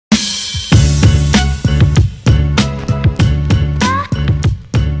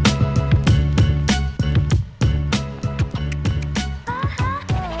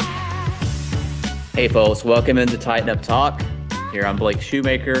Hey folks, welcome into Tighten Up Talk. Here I'm Blake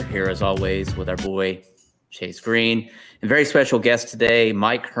Shoemaker, here as always with our boy Chase Green. And very special guest today,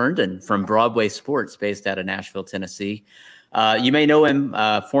 Mike Herndon from Broadway Sports, based out of Nashville, Tennessee. You may know him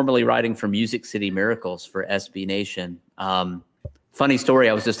formerly writing for Music City Miracles for SB Nation. Funny story,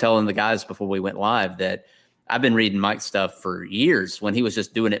 I was just telling the guys before we went live that I've been reading Mike's stuff for years when he was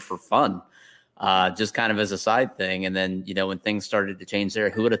just doing it for fun. Just kind of as a side thing. And then, you know, when things started to change there,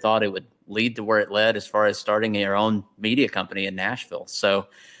 who would have thought it would lead to where it led as far as starting your own media company in Nashville? So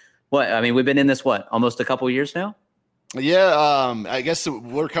we've been in this, almost a couple of years now? Yeah, I guess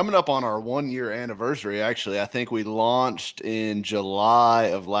we're coming up on our 1 year anniversary. Actually, I think we launched in July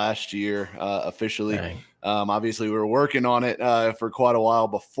of last year officially. Dang. Obviously, we were working on it for quite a while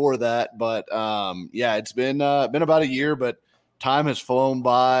before that, but yeah, it's been about a year, but time has flown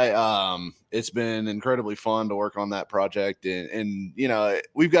by. It's been incredibly fun to work on that project, and you know,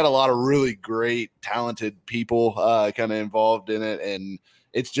 we've got a lot of really great, talented people kind of involved in it, and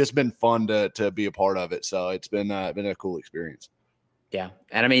it's just been fun to be a part of it. So it's been a cool experience. Yeah.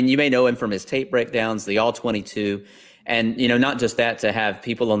 And I mean, you may know him from his tape breakdowns, the All 22, and, you know, not just that, to have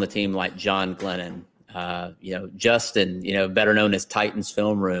people on the team like John Glennon, Justin, better known as Titans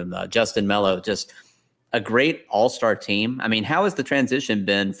Film Room, Justin Mello, just a great all-star team. I mean, how has the transition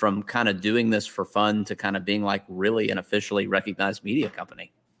been from kind of doing this for fun to kind of being like really an officially recognized media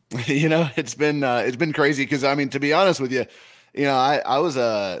company? You know, it's been crazy because, I mean, to be honest with you, I was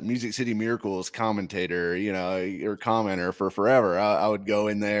a Music City Miracles commentator, or commenter for forever. I would go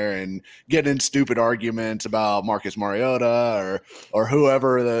in there and get in stupid arguments about Marcus Mariota or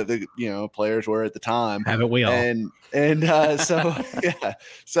whoever the players were at the time. Haven't we all? So yeah,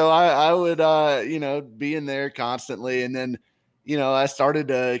 so I would be in there constantly, and then I started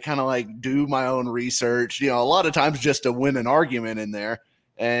to kind of like do my own research. A lot of times just to win an argument in there,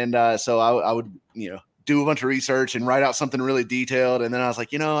 and so I would do a bunch of research and write out something really detailed. And then I was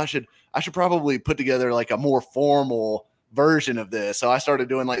like, I should probably put together like a more formal version of this. So I started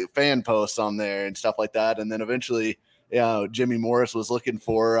doing like fan posts on there and stuff like that. And then eventually, Jimmy Morris was looking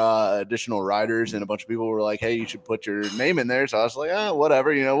for additional writers, and a bunch of people were like, hey, you should put your name in there. So I was like,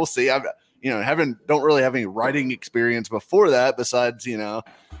 whatever, we'll see. Don't really have any writing experience before that besides,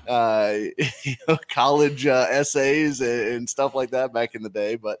 college essays and stuff like that back in the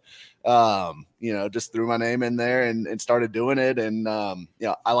day. But, just threw my name in there and started doing it. And,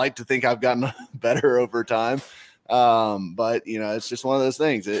 I like to think I've gotten better over time. But it's just one of those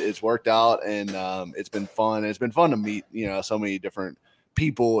things. It's worked out, and it's been fun. It's been fun to meet, so many different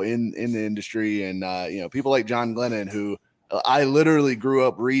people in the industry, and, people like John Glennon, who I literally grew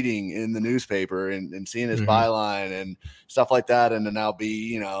up reading in the newspaper and seeing his byline and stuff like that. And to now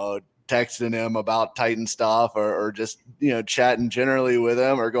be, texting him about Titan stuff or just, chatting generally with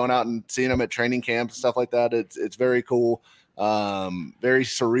him or going out and seeing him at training camps and stuff like that. It's very cool. Very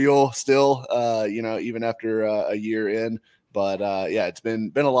surreal still, even after a year in, but yeah, it's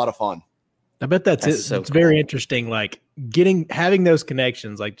been a lot of fun. I bet that's it. So it's cool. Very interesting. Like having those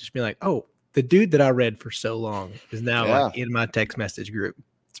connections, like just being like, oh, the dude that I read for so long is now like in my text message group.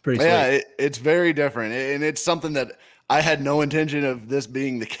 It's pretty sweet. Yeah, it's very different. And it's something that I had no intention of this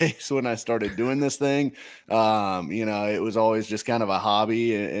being the case when I started doing this thing. It was always just kind of a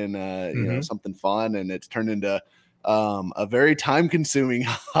hobby and something fun. And it's turned into a very time consuming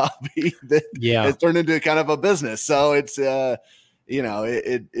hobby that has turned into kind of a business. So it's,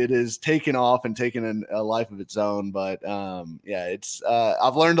 it has taken off and taken a life of its own, but it's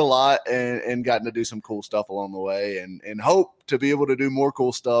I've learned a lot and gotten to do some cool stuff along the way, and hope to be able to do more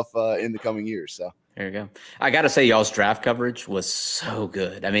cool stuff in the coming years. So there you go. I got to say, y'all's draft coverage was so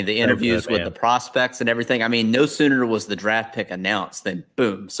good. I mean, the interviews with the prospects and everything. I mean, no sooner was the draft pick announced than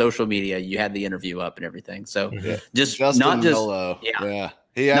boom, social media, you had the interview up and everything. So just Justin not just Mello.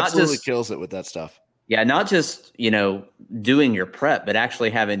 He absolutely kills it with that stuff. Yeah, not just, doing your prep, but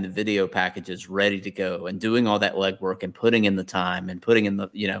actually having the video packages ready to go and doing all that legwork and putting in the time and putting in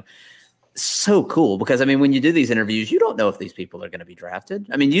the, so cool. Because, I mean, when you do these interviews, you don't know if these people are going to be drafted.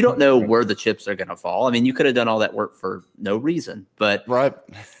 I mean, you don't know where the chips are going to fall. I mean, you could have done all that work for no reason, but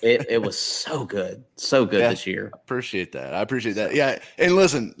it was so good this year. I appreciate that. Yeah. And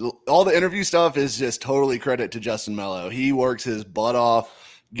listen, all the interview stuff is just totally credit to Justin Mello. He works his butt off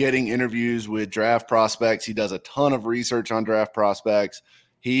getting interviews with draft prospects. He does a ton of research on draft prospects.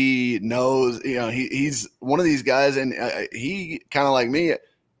 He knows, he's one of these guys, and he kind of like me,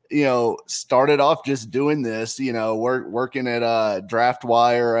 started off just doing this, working at Draft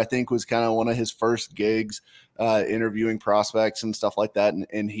Wire, I think was kind of one of his first gigs, interviewing prospects and stuff like that.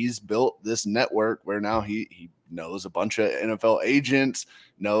 And he's built this network where now he knows a bunch of NFL agents,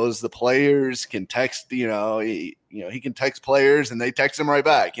 knows the players, can text, he can text players and they text him right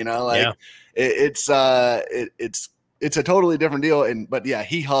back, it's a totally different deal. But yeah,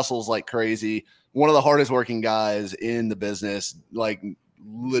 he hustles like crazy. One of the hardest working guys in the business, like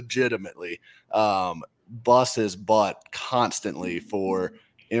legitimately, busts his butt constantly for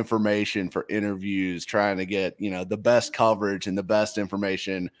information, for interviews, trying to get, the best coverage and the best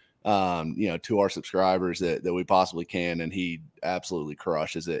information, to our subscribers that we possibly can. And he absolutely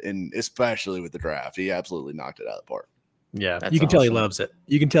crushes it. And especially with the draft, he absolutely knocked it out of the park. Yeah. You can tell he loves it.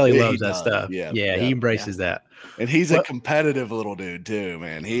 You can tell he loves that stuff. Yeah. He embraces that. And he's a competitive little dude too,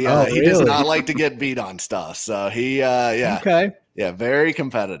 man. He does not like to get beat on stuff. So he, okay. Yeah. Very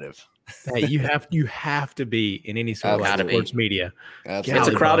competitive. Hey, you have to be in any sort of sports media. Absolutely.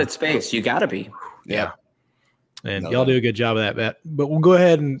 It's a crowded space. You got to be. Yeah. And y'all do a good job of that, Matt. But we'll go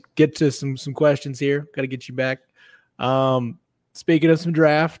ahead and get to some questions here. Got to get you back. Speaking of some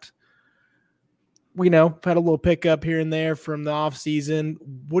draft, we had a little pickup here and there from the offseason.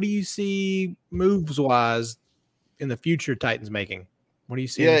 What do you see moves-wise in the future Titans making? What do you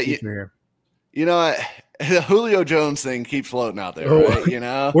see in the future here? The Julio Jones thing keeps floating out there,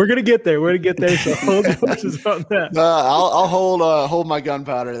 right? We're gonna get there. So hold horses on that. I'll hold my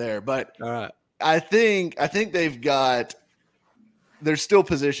gunpowder there. But all right, I think there's still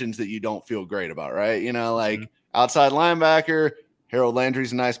positions that you don't feel great about, right? Outside linebacker, Harold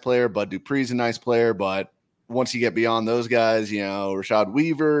Landry's a nice player, Bud Dupree's a nice player, but once you get beyond those guys, Rashad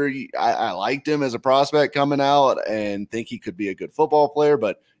Weaver, I liked him as a prospect coming out and think he could be a good football player,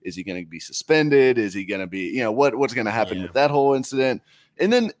 but is he going to be suspended? Is he going to be, what's going to happen with that whole incident?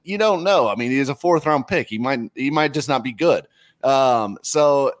 And then you don't know. I mean, he's a 4th round pick. He might just not be good.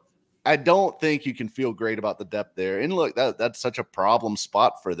 So I don't think you can feel great about the depth there. And look, that's such a problem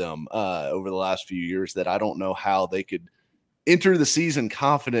spot for them over the last few years that I don't know how they could enter the season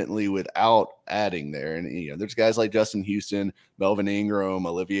confidently without adding there. And, there's guys like Justin Houston, Melvin Ingram,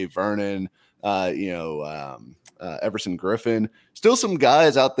 Olivier Vernon, Everson Griffin, still some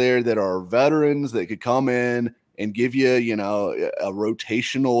guys out there that are veterans that could come in and give you, a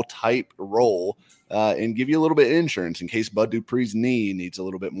rotational type role and give you a little bit of insurance in case Bud Dupree's knee needs a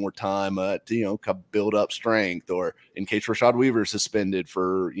little bit more time to, build up strength, or in case Rashad Weaver is suspended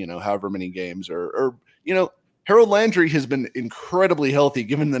for, however many games or Harold Landry has been incredibly healthy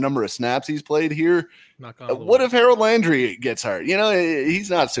given the number of snaps he's played here. What if Harold Landry gets hurt? He's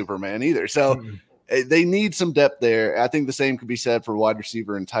not Superman either. So they need some depth there. I think the same could be said for wide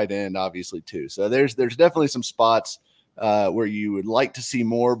receiver and tight end, obviously, too. So there's definitely some spots where you would like to see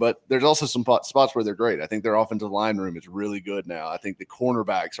more, but there's also some spots where they're great. I think their offensive line room is really good now. I think the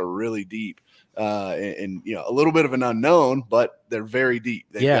cornerbacks are really deep and a little bit of an unknown, but they're very deep.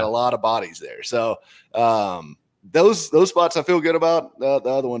 They've got a lot of bodies there. So those spots I feel good about. The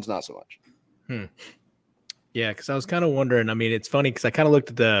other ones not so much. Yeah, because I was kind of wondering. I mean, it's funny because I kind of looked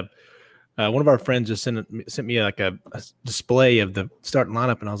at the one of our friends just sent me like a display of the starting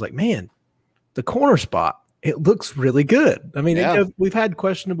lineup, and I was like, man, the corner spot. It looks really good. I mean, we've had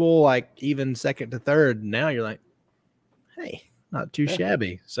questionable, like even second to third. Now you're like, hey, not too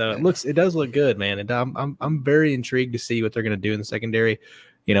shabby. So it does look good, man. And I'm very intrigued to see what they're going to do in the secondary.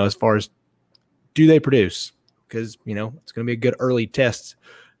 As far as do they produce? Because it's going to be a good early test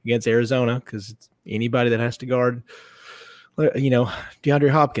against Arizona. Because it's anybody that has to guard, DeAndre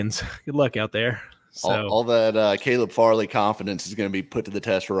Hopkins. Good luck out there. So all that Caleb Farley confidence is going to be put to the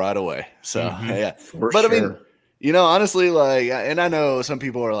test right away. So For sure. I mean, honestly, and I know some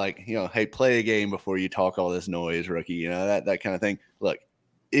people are like, hey, play a game before you talk all this noise, rookie. That kind of thing. Look,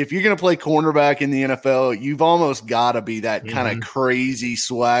 if you're going to play cornerback in the NFL, you've almost got to be that kind of crazy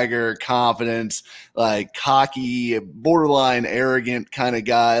swagger, confidence, like cocky, borderline arrogant kind of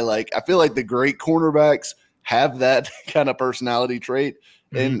guy. Like I feel like the great cornerbacks have that kind of personality trait.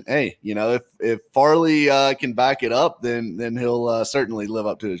 And hey, if Farley can back it up, then he'll certainly live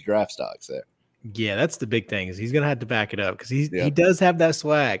up to his draft stocks there. Yeah, that's the big thing is he's gonna have to back it up because he does have that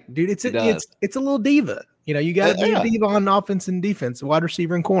swag, dude. It's a little diva. You got to be a diva on offense and defense, wide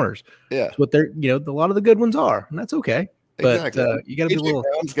receiver and corners. Yeah, that's what they're a lot of the good ones are, and that's okay. But you got to be a little.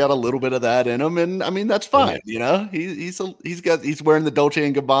 Brown's got a little bit of that in him, and I mean that's fine. He's wearing the Dolce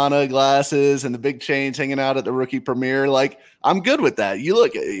and Gabbana glasses and the big chains hanging out at the rookie premiere. Like I'm good with that. You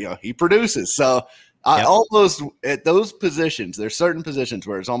look, he produces. So I almost at those positions, there's certain positions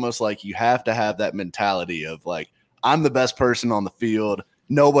where it's almost like you have to have that mentality of like I'm the best person on the field.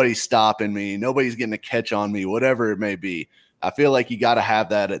 Nobody's stopping me. Nobody's getting a catch on me. Whatever it may be. I feel like you got to have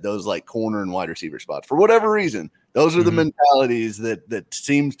that at those like corner and wide receiver spots for whatever reason. Those are the mentalities that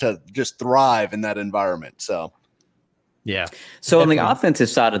seems to just thrive in that environment. So Yeah. So Definitely. on the offensive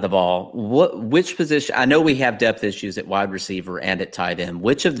side of the ball, which position? I know we have depth issues at wide receiver and at tight end.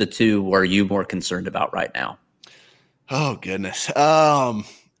 Which of the two are you more concerned about right now? Oh goodness. Hmm.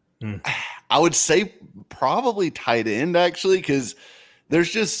 I would say probably tight end actually, because there's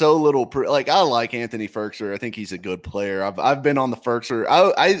just so little. Like I like Anthony Firkser. I think he's a good player. I've been on the Firkser.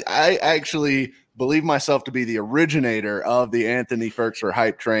 I actually believe myself to be the originator of the Anthony Firkser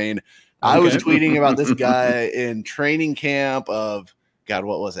hype train. I was Okay. tweeting about this guy in training camp of God,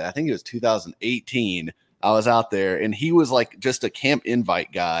 what was it? I think it was 2018. I was out there and he was like just a camp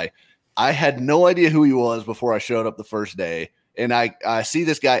invite guy. I had no idea who he was before I showed up the first day. And I see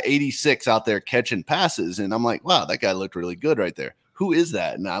this guy 86 out there catching passes. And I'm like, wow, that guy looked really good right there. Who is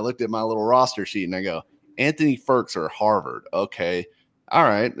that? And I looked at my little roster sheet and I go, Anthony Firkser, Harvard. Okay. All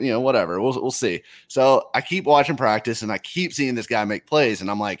right. You know, whatever. We'll see. So I keep watching practice and I keep seeing this guy make plays.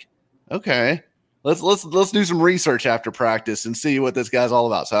 And I'm like, okay, let's do some research after practice and see what this guy's all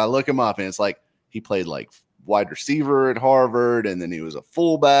about. So I look him up and it's like he played like wide receiver at Harvard, and then he was a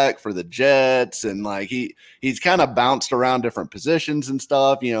fullback for the Jets, and like he's kind of bounced around different positions and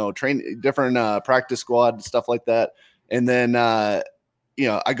stuff, you know, train different practice squad and stuff like that. And then you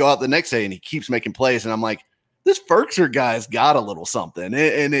know, I go out the next day and he keeps making plays, and I'm like, this Firkser guy's got a little something,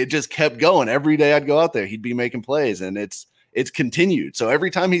 and it just kept going. Every day I'd go out there, he'd be making plays, and it's continued. So every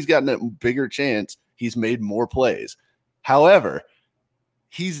time he's gotten a bigger chance, he's made more plays. However,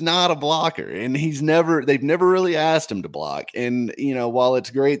 he's not a blocker, and they've never really asked him to block. And, you know, while it's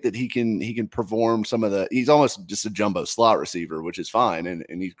great that he can perform some of he's almost just a jumbo slot receiver, which is fine.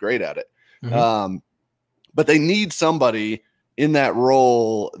 And he's great at it. Mm-hmm. But they need somebody in that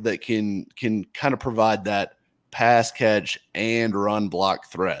role that can kind of provide that pass catch and run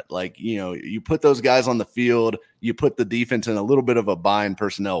block threat. Like, you know, you put those guys on the field, you put the defense in a little bit of a bind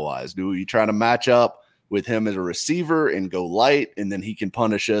personnel wise. Do you try to match up with him as a receiver and go light, and then he can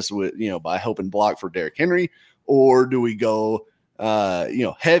punish us with, you know, by helping block for Derrick Henry? Or do we go, you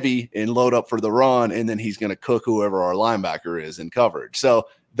know, heavy and load up for the run, and then he's going to cook whoever our linebacker is in coverage? So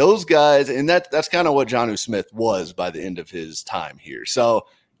those guys, and that's kind of what Jonnu Smith was by the end of his time here. So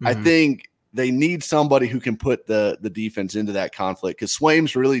I think they need somebody who can put the defense into that conflict, because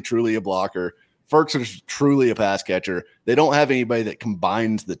Swaim's really, truly a blocker. Firkser's truly a pass catcher. They don't have anybody that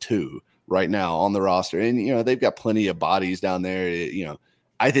combines the two right now on the roster. And, you know, they've got plenty of bodies down there. You know,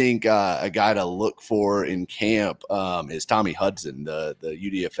 I think a guy to look for in camp is Tommy Hudson, the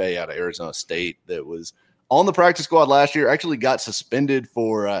UDFA out of Arizona State that was on the practice squad last year, actually got suspended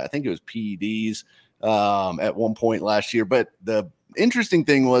for, I think it was PEDs at one point last year. But the interesting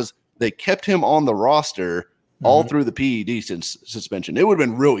thing was they kept him on the roster all through the PED suspension. It would have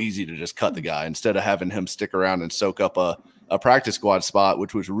been real easy to just cut the guy instead of having him stick around and soak up a practice squad spot,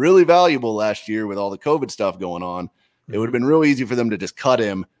 which was really valuable last year with all the COVID stuff going on. It would have been real easy for them to just cut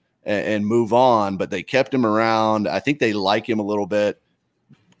him and move on, but they kept him around. I think they like him a little bit.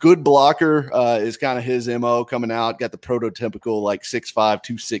 Good blocker is kind of his MO coming out. Got the prototypical like 6'5",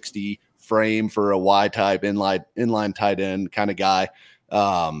 260 frame for a Y type inline tight end kind of guy.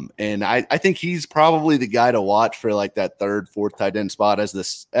 And I think he's probably the guy to watch for like that third, fourth tight end spot as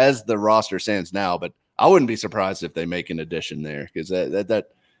the roster stands now. But I wouldn't be surprised if they make an addition there, because that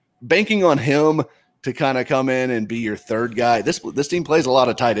banking on him to kind of come in and be your third guy. This team plays a lot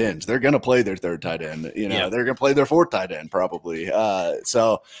of tight ends. They're going to play their third tight end. You know, They're going to play their fourth tight end probably.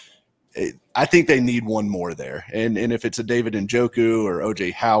 So I think they need one more there. And if it's a David Njoku or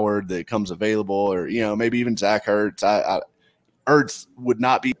OJ Howard that comes available, or, you know, maybe even Zach Ertz, Ertz would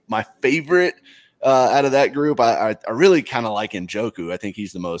not be my favorite out of that group. I really kind of like Njoku. I think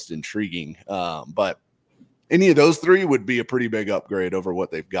he's the most intriguing. But any of those three would be a pretty big upgrade over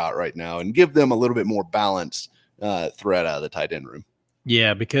what they've got right now and give them a little bit more balanced threat out of the tight end room.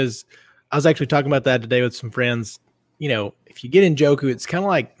 Yeah, because I was actually talking about that today with some friends. You know, if you get Njoku, it's kind of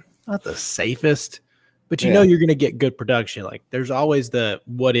like not the safest, but you know you're going to get good production. Like there's always the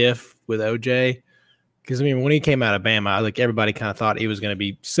what if with OJ. Because, I mean, when he came out of Bama, like everybody kind of thought he was going to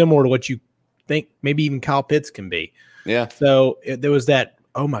be similar to what you think maybe even Kyle Pitts can be. Yeah. So there was that,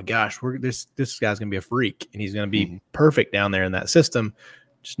 oh my gosh, this guy's going to be a freak, and he's going to be perfect down there in that system.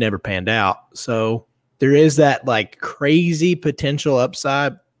 Just never panned out. So there is that like crazy potential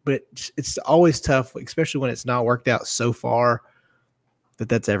upside, but it's always tough, especially when it's not worked out so far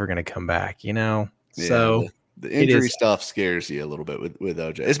that's ever going to come back, you know? Yeah, so the injury stuff scares you a little bit with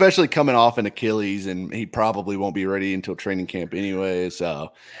OJ, especially coming off an Achilles, and he probably won't be ready until training camp anyway.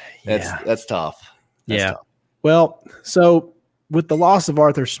 So that's tough. That's tough. Well, so with the loss of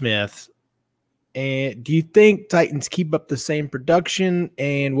Arthur Smith, and do you think Titans keep up the same production,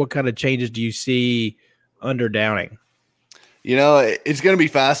 and what kind of changes do you see under Downing? It's going to be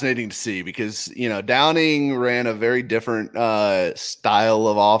fascinating to see because, Downing ran a very different style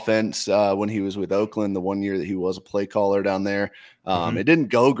of offense when he was with Oakland, the 1 year that he was a play caller down there. It didn't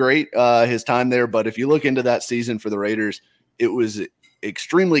go great his time there, but if you look into that season for the Raiders, it was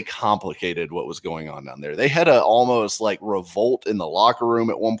extremely complicated what was going on down there. They had a almost like revolt in the locker room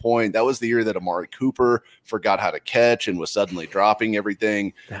at one point. That was the year that Amari Cooper forgot how to catch and was suddenly dropping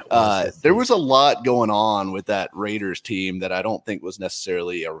everything. There was a lot going on with that Raiders team that I don't think was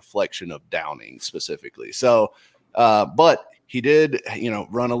necessarily a reflection of Downing specifically. So, but he did,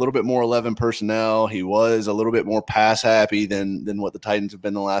 run a little bit more 11 personnel. He was a little bit more pass happy than what the Titans have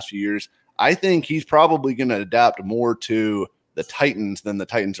been the last few years. I think he's probably going to adapt more to the Titans than the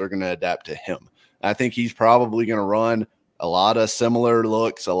Titans are going to adapt to him. I think he's probably going to run a lot of similar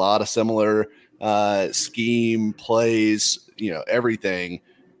looks, a lot of similar scheme plays, everything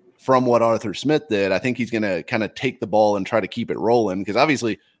from what Arthur Smith did. I think he's going to kind of take the ball and try to keep it rolling because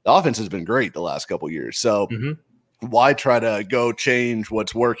obviously the offense has been great the last couple of years. So why try to go change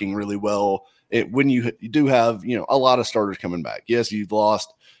what's working really well when you do have, a lot of starters coming back. Yes, you've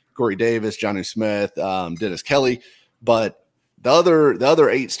lost Corey Davis, Jonnu Smith, Dennis Kelly, but the other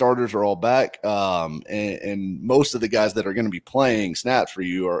 8 starters are all back, and most of the guys that are going to be playing snaps for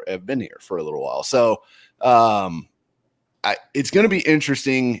you have been here for a little while. So it's going to be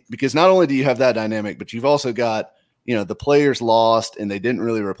interesting because not only do you have that dynamic, but you've also got the players lost and they didn't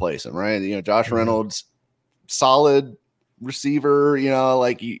really replace them, right? Josh Reynolds, solid receiver.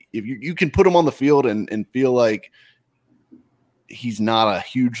 If you can put him on the field and feel like he's not a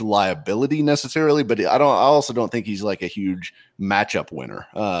huge liability necessarily, but I also don't think he's like a huge matchup winner.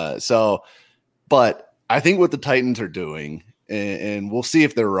 But I think what the Titans are doing, and we'll see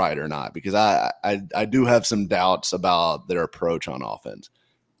if they're right or not, because I do have some doubts about their approach on offense.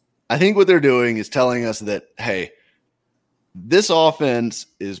 I think what they're doing is telling us that, hey, this offense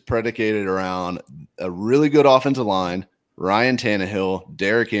is predicated around a really good offensive line, Ryan Tannehill,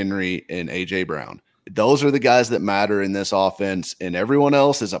 Derrick Henry, and A.J. Brown. Those are the guys that matter in this offense, and everyone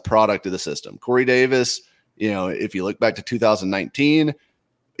else is a product of the system. Corey Davis, if you look back to 2019,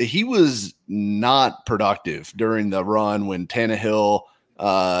 he was not productive during the run when Tannehill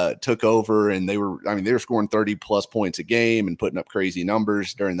took over, and they were scoring 30-plus points a game and putting up crazy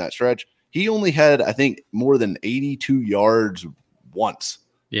numbers during that stretch. He only had, I think, more than 82 yards once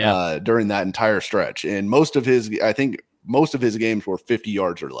during that entire stretch, and most of his games were 50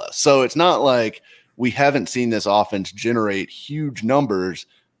 yards or less. So it's not like we haven't seen this offense generate huge numbers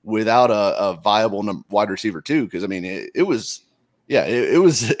without a viable wide receiver too. Because it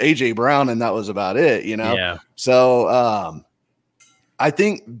was A.J. Brown, and that was about it. Yeah. So I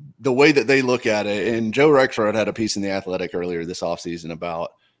think the way that they look at it, and Joe Rexrod had a piece in The Athletic earlier this offseason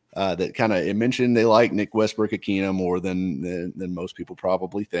about that it mentioned they like Nick Westbrook-Ikhine more than most people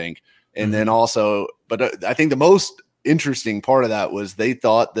probably think, and then also, but I think the most interesting part of that was they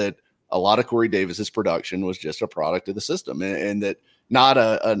thought that a lot of Corey Davis's production was just a product of the system, and that not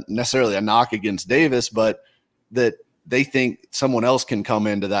necessarily a knock against Davis, but that they think someone else can come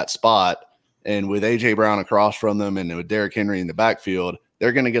into that spot. And with A.J. Brown across from them and with Derrick Henry in the backfield,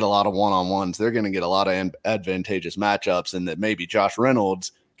 they're going to get a lot of one-on-ones. They're going to get a lot of advantageous matchups, and that maybe Josh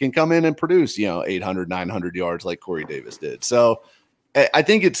Reynolds can come in and produce, 800, 900 yards like Corey Davis did. So I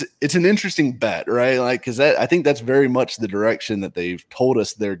think it's an interesting bet, right? Because I think that's very much the direction that they've told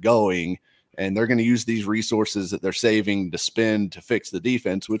us they're going, and they're going to use these resources that they're saving to spend to fix the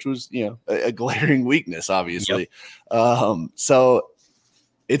defense, which was, a glaring weakness, obviously. Yep. So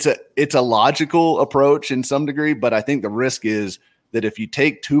it's a logical approach in some degree, but I think the risk is that if you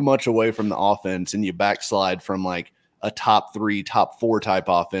take too much away from the offense and you backslide from like a top 3, top 4 type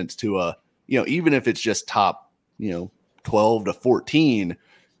offense to a, even if it's just top, 12 to 14,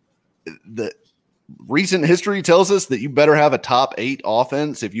 the recent history tells us that you better have a top 8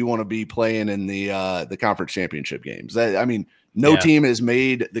 offense if you want to be playing in the conference championship games. No team has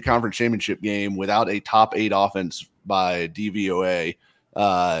made the conference championship game without a top 8 offense by DVOA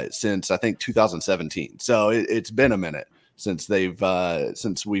since I think 2017. So it's been a minute since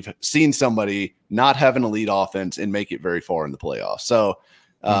we've seen somebody not have an elite offense and make it very far in the playoffs. So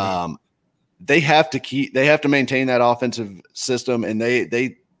they have to maintain that offensive system, and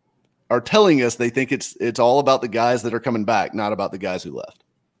they are telling us they think it's all about the guys that are coming back, not about the guys who left.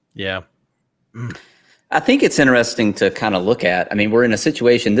 Yeah. I think it's interesting to kind of look at. We're in a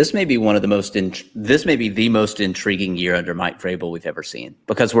situation. This may be the most intriguing year under Mike Vrabel we've ever seen,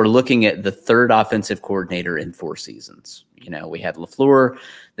 because we're looking at the third offensive coordinator in 4 seasons. We had LaFleur,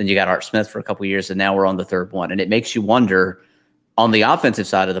 then you got Art Smith for a couple of years, and now we're on the third one. And it makes you wonder, on the offensive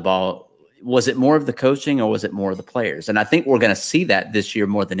side of the ball, was it more of the coaching or was it more of the players? And I think we're going to see that this year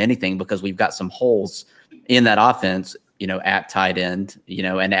more than anything, because we've got some holes in that offense, at tight end,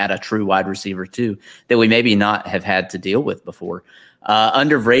 and at a true wide receiver too, that we maybe not have had to deal with before.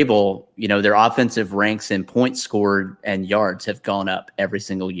 Under Vrabel, their offensive ranks in points scored and yards have gone up every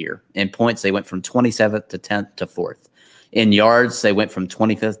single year. In points, they went from 27th to 10th to 4th. In yards, they went from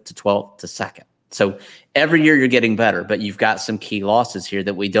 25th to 12th to 2nd. So every year you're getting better, but you've got some key losses here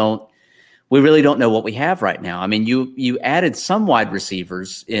that we really don't know what we have right now. I mean, you added some wide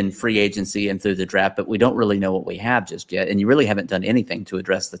receivers in free agency and through the draft, but we don't really know what we have just yet. And you really haven't done anything to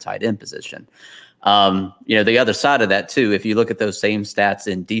address the tight end position. The other side of that too, if you look at those same stats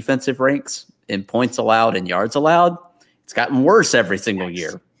in defensive ranks, in points allowed and yards allowed, it's gotten worse every single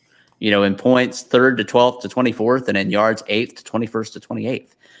year. In points, 3rd to 12th to 24th, and in yards, 8th to 21st to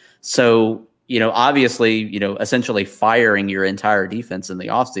 28th. So, obviously, essentially firing your entire defense in the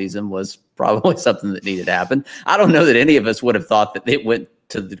offseason was probably something that needed to happen. I don't know that any of us would have thought that it would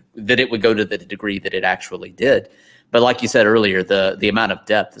go to the degree that it actually did. But like you said earlier, the amount of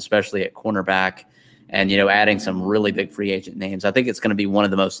depth, especially at cornerback, and adding some really big free agent names, I think it's going to be one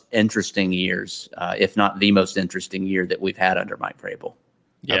of the most interesting years, if not the most interesting year that we've had under Mike Vrabel.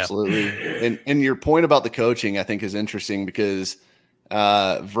 Yeah. Absolutely. And your point about the coaching, I think, is interesting because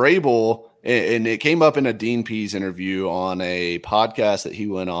Vrabel, and it came up in a Dean Pease interview on a podcast that he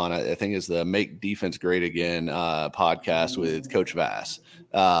went on. I think it's the Make Defense Great Again podcast with Coach Vass,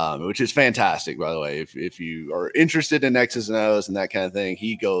 which is fantastic, by the way. If you are interested in X's and O's and that kind of thing,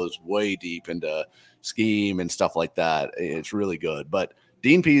 he goes way deep into scheme and stuff like that. It's really good. But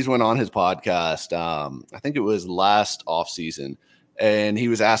Dean Pease went on his podcast, I think it was last offseason, and he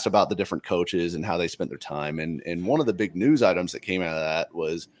was asked about the different coaches and how they spent their time. And one of the big news items that came out of that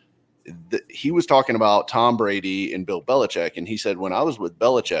was he was talking about Tom Brady and Bill Belichick. And he said, when I was with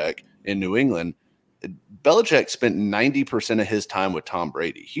Belichick in New England, Belichick spent 90% of his time with Tom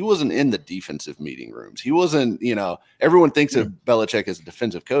Brady. He wasn't in the defensive meeting rooms. He wasn't, everyone thinks of Belichick as a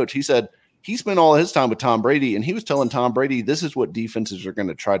defensive coach. He said he spent all his time with Tom Brady, and he was telling Tom Brady, this is what defenses are going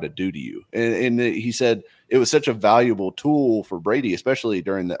to try to do to you. And he said it was such a valuable tool for Brady, especially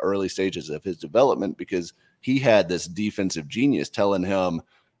during the early stages of his development, because he had this defensive genius telling him,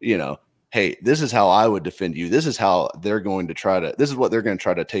 hey, this is how I would defend you. This is how they're going to this is what they're going to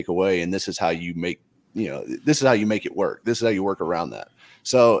try to take away. And this is how you make, this is how you make it work. This is how you work around that.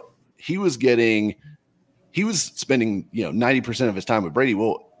 So he was spending, 90% of his time with Brady.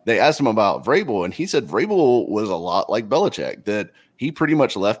 Well, they asked him about Vrabel, and he said Vrabel was a lot like Belichick, that he pretty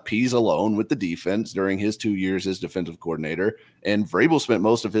much left Pease alone with the defense during his 2 years as defensive coordinator, and Vrabel spent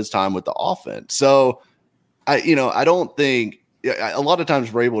most of his time with the offense. So I don't think a lot of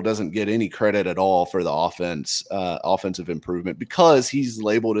times Vrabel doesn't get any credit at all for the offensive improvement, because he's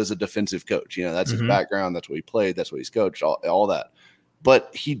labeled as a defensive coach. That's his background. That's what he played. That's what he's coached, all that.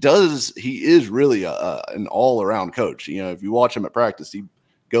 But he is really an all around coach. If you watch him at practice, he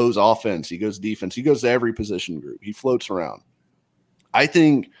goes offense, he goes defense, he goes to every position group, he floats around. I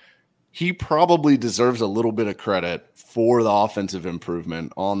think he probably deserves a little bit of credit for the offensive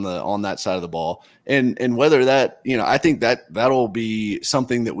improvement on that side of the ball. And whether that, I think that'll be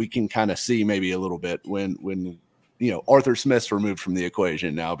something that we can kind of see maybe a little bit when Arthur Smith's removed from the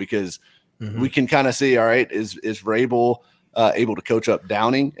equation now, because we can kind of see, all right, is Vrabel able to coach up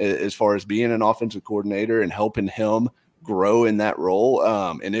Downing as far as being an offensive coordinator and helping him grow in that role.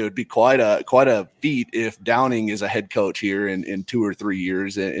 And it would be quite a feat if Downing is a head coach here in 2 or 3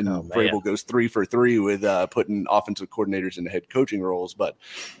 years, and Vrabel goes 3 for 3 with putting offensive coordinators into head coaching roles. But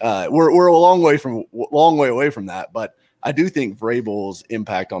we're a long way away from that. But I do think Vrabel's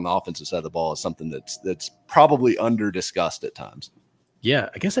impact on the offensive side of the ball is something that's probably under discussed at times. Yeah,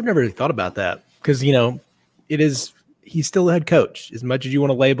 I guess I've never really thought about that, because he's still the head coach. As much as you want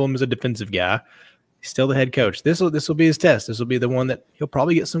to label him as a defensive guy, he's still the head coach. This will be his test. This will be the one that he'll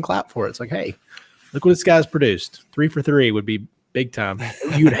probably get some clap for. It's like, hey, look what this guy's produced. 3 for 3 would be big time.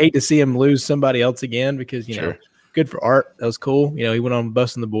 You would hate to see him lose somebody else again, because good for Art. That was cool. He went on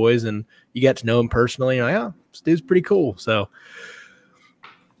Busting the Boys, and you got to know him personally. Yeah, this dude's pretty cool. So,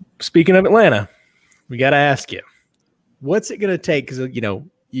 speaking of Atlanta, we got to ask you, what's it going to take? Because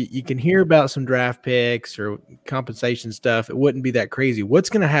you can hear about some draft picks or compensation stuff. It wouldn't be that crazy. What's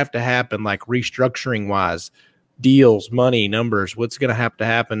going to happen, like restructuring wise, deals, money, numbers? What's going to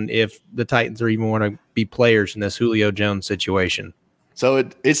happen if the Titans are even want to be players in this Julio Jones situation? So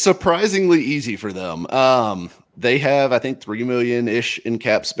it's surprisingly easy for them. They have, I think, $3 million-ish in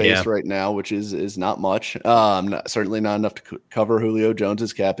cap space right now, which is not much. Certainly not enough to cover Julio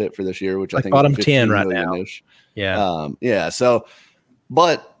Jones's cap hit for this year, which I think bottom is 10 right now. Yeah. So,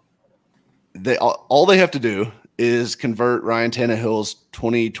 but all they have to do is convert Ryan Tannehill's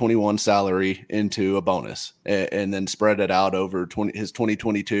 2021 salary into a bonus and then spread it out over his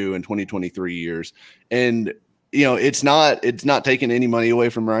 2022 and 2023 years. And, it's not taking any money away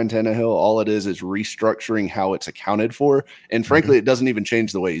from Ryan Tannehill. All it is restructuring how it's accounted for. And frankly, it doesn't even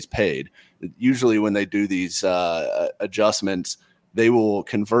change the way he's paid. Usually when they do these adjustments, they will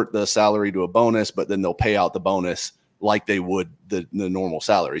convert the salary to a bonus, but then they'll pay out the bonus like they would the normal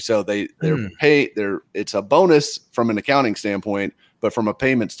salary. So it's a bonus from an accounting standpoint, but from a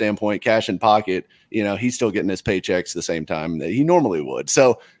payment standpoint, cash in pocket, he's still getting his paychecks the same time that he normally would.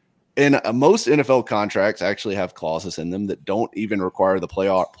 So most NFL contracts actually have clauses in them that don't even require the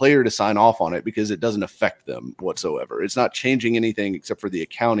player to sign off on it because it doesn't affect them whatsoever. It's not changing anything except for the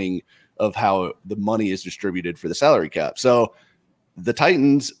accounting of how the money is distributed for the salary cap. So the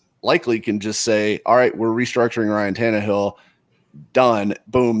Titans likely can just say, all right, we're restructuring Ryan Tannehill. Done.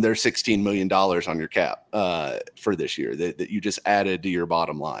 Boom. There's $16 million on your cap for this year that you just added to your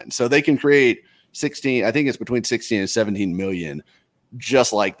bottom line. So they can create 16, I think it's between 16 and 17 million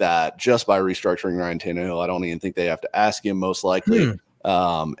just like that, just by restructuring Ryan Tannehill. I don't even think they have to ask him most likely.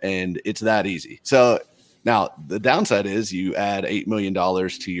 And it's that easy. So now the downside is you add $8 million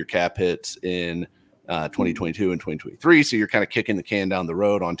to your cap hits in 2022 and 2023. So you're kind of kicking the can down the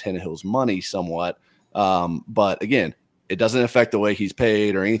road on Tannehill's money somewhat. But again, it doesn't affect the way he's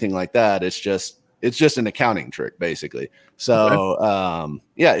paid or anything like that. It's just an accounting trick, basically. So,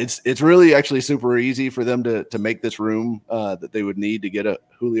 it's really actually super easy for them to make this room that they would need to get a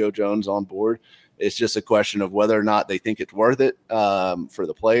Julio Jones on board. It's just a question of whether or not they think it's worth it for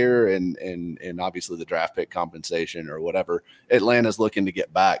the player and obviously the draft pick compensation or whatever Atlanta's looking to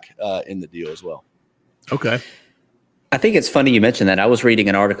get back in the deal as well. Okay. I think it's funny you mentioned that. I was reading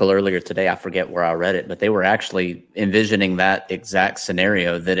an article earlier today. I forget where I read it, but they were actually envisioning that exact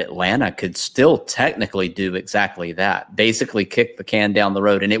scenario, that Atlanta could still technically do exactly that, basically kick the can down the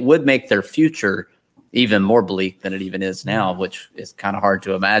road. And it would make their future even more bleak than it even is now, which is kind of hard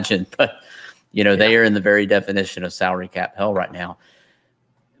to imagine. But, they are in the very definition of salary cap hell right now.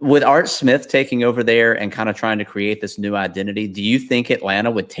 With Art Smith taking over there and kind of trying to create this new identity, do you think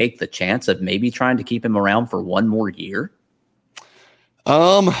Atlanta would take the chance of maybe trying to keep him around for one more year?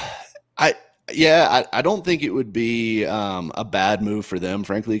 I don't think it would be a bad move for them,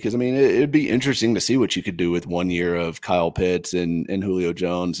 frankly, because it'd be interesting to see what you could do with 1 year of Kyle Pitts and Julio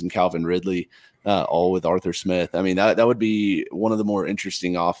Jones and Calvin Ridley, all with Arthur Smith. That would be one of the more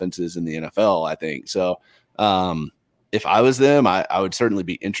interesting offenses in the NFL, I think. So, if I was them, I would certainly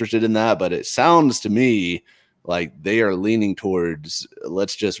be interested in that. But it sounds to me like they are leaning towards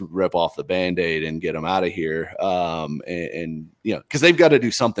let's just rip off the Band-Aid and get them out of here. Because they've got to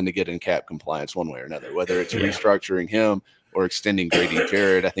do something to get in cap compliance one way or another, whether it's restructuring him or extending Grady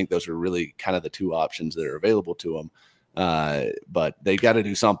Jarrett. I think those are really kind of the two options that are available to them. But they've got to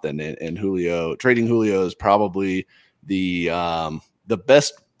do something. And trading Julio is probably the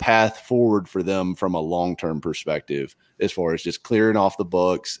best path forward for them from a long-term perspective, as far as just clearing off the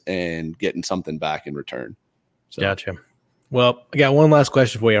books and getting something back in return. So. Gotcha. Well, I got one last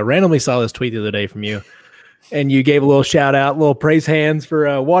question for you. I randomly saw this tweet the other day from you, and you gave a little shout out, little praise hands for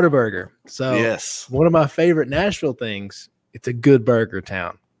Whataburger. So yes, one of my favorite Nashville things, it's a good burger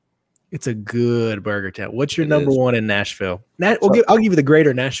town. It's a good burger town. What's your number one in Nashville? I'll give you the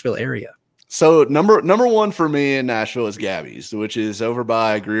greater Nashville area. So number one for me in Nashville is Gabby's, which is over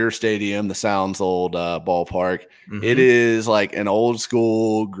by Greer Stadium, the Sounds old ballpark. Mm-hmm. It is like an old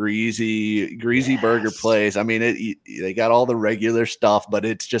school greasy burger place. They got all the regular stuff, but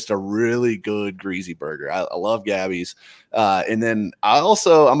it's just a really good greasy burger. I love Gabby's. And then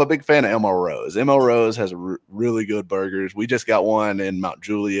I'm a big fan of ML Rose. ML Rose has really good burgers. We just got one in Mount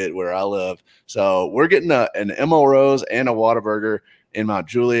Juliet where I live. So we're getting an ML Rose and a Whataburger in Mount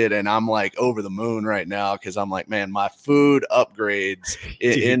Juliet, and I'm like over the moon right now because I'm like, man, my food upgrades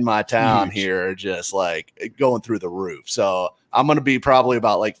in my town here are just like going through the roof. So I'm going to be probably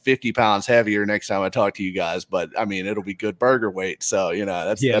about like 50 pounds heavier next time I talk to you guys, but it'll be good burger weight. So,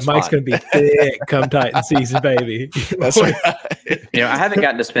 that's Mike's going to be thick come Titan season, baby. That's right. I haven't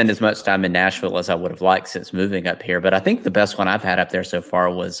gotten to spend as much time in Nashville as I would have liked since moving up here, but I think the best one I've had up there so far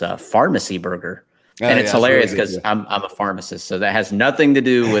was Pharmacy Burger. And it's hilarious because I'm a pharmacist, so that has nothing to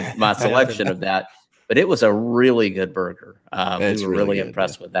do with my selection of that. But it was a really good burger. We were really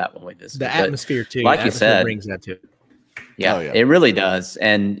impressed with that when we visited. The atmosphere too, like you said, brings that too. Yeah, it really does.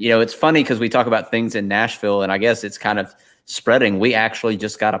 And it's funny because we talk about things in Nashville, and I guess it's kind of spreading. We actually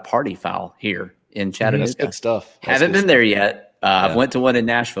just got a party foul here in Chattanooga. That's good stuff. Haven't been there yet. I've went to one in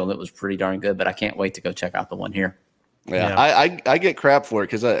Nashville, and it was pretty darn good. But I can't wait to go check out the one here. Yeah, I get crap for it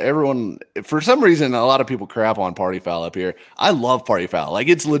because everyone, for some reason, a lot of people crap on Party Foul up here. I love Party Foul. Like,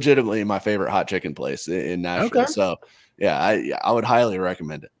 it's legitimately my favorite hot chicken place in Nashville. Okay. So, yeah, I would highly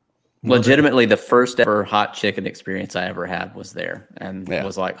recommend it. Legitimately, the first ever hot chicken experience I ever had was there, and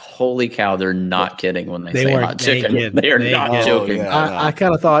was like, holy cow, they're not kidding when they say hot chicken. They are not joking. I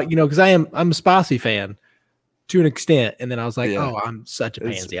kind of thought, because I'm a spicy fan to an extent, and then I was like, oh, I'm such a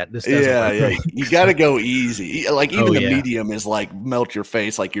pansy. This doesn't you got to go easy. Like, even the medium is like melt your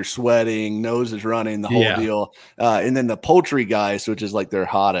face, like you're sweating, nose is running, the whole deal. And then the poultry guys, which is like their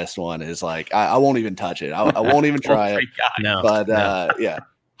hottest one, is like, I won't even touch it. I won't even try it. No, but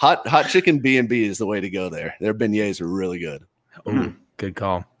hot chicken B&B is the way to go there. Their beignets are really good. Oh, good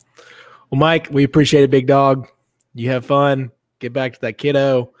call. Well, Mike, we appreciate it, big dog. You have fun. Get back to that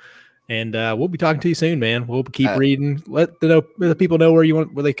kiddo. And we'll be talking to you soon, man. We'll keep reading. Let the people know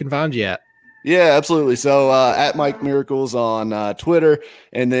where they can find you at. Yeah, absolutely. So at Mike Miracles on Twitter,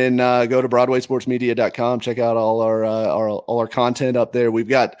 and then go to BroadwaySportsMedia.com. Check out all our content up there. We've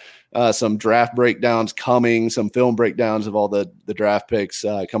got some draft breakdowns coming, some film breakdowns of all the draft picks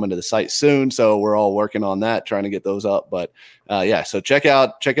coming to the site soon. So we're all working on that, trying to get those up. But so check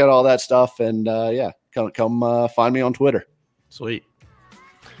out all that stuff, and come find me on Twitter. Sweet.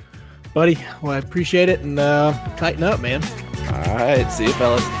 Buddy, well, I appreciate it, and tighten up, man. All right. See you,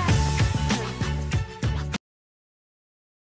 fellas.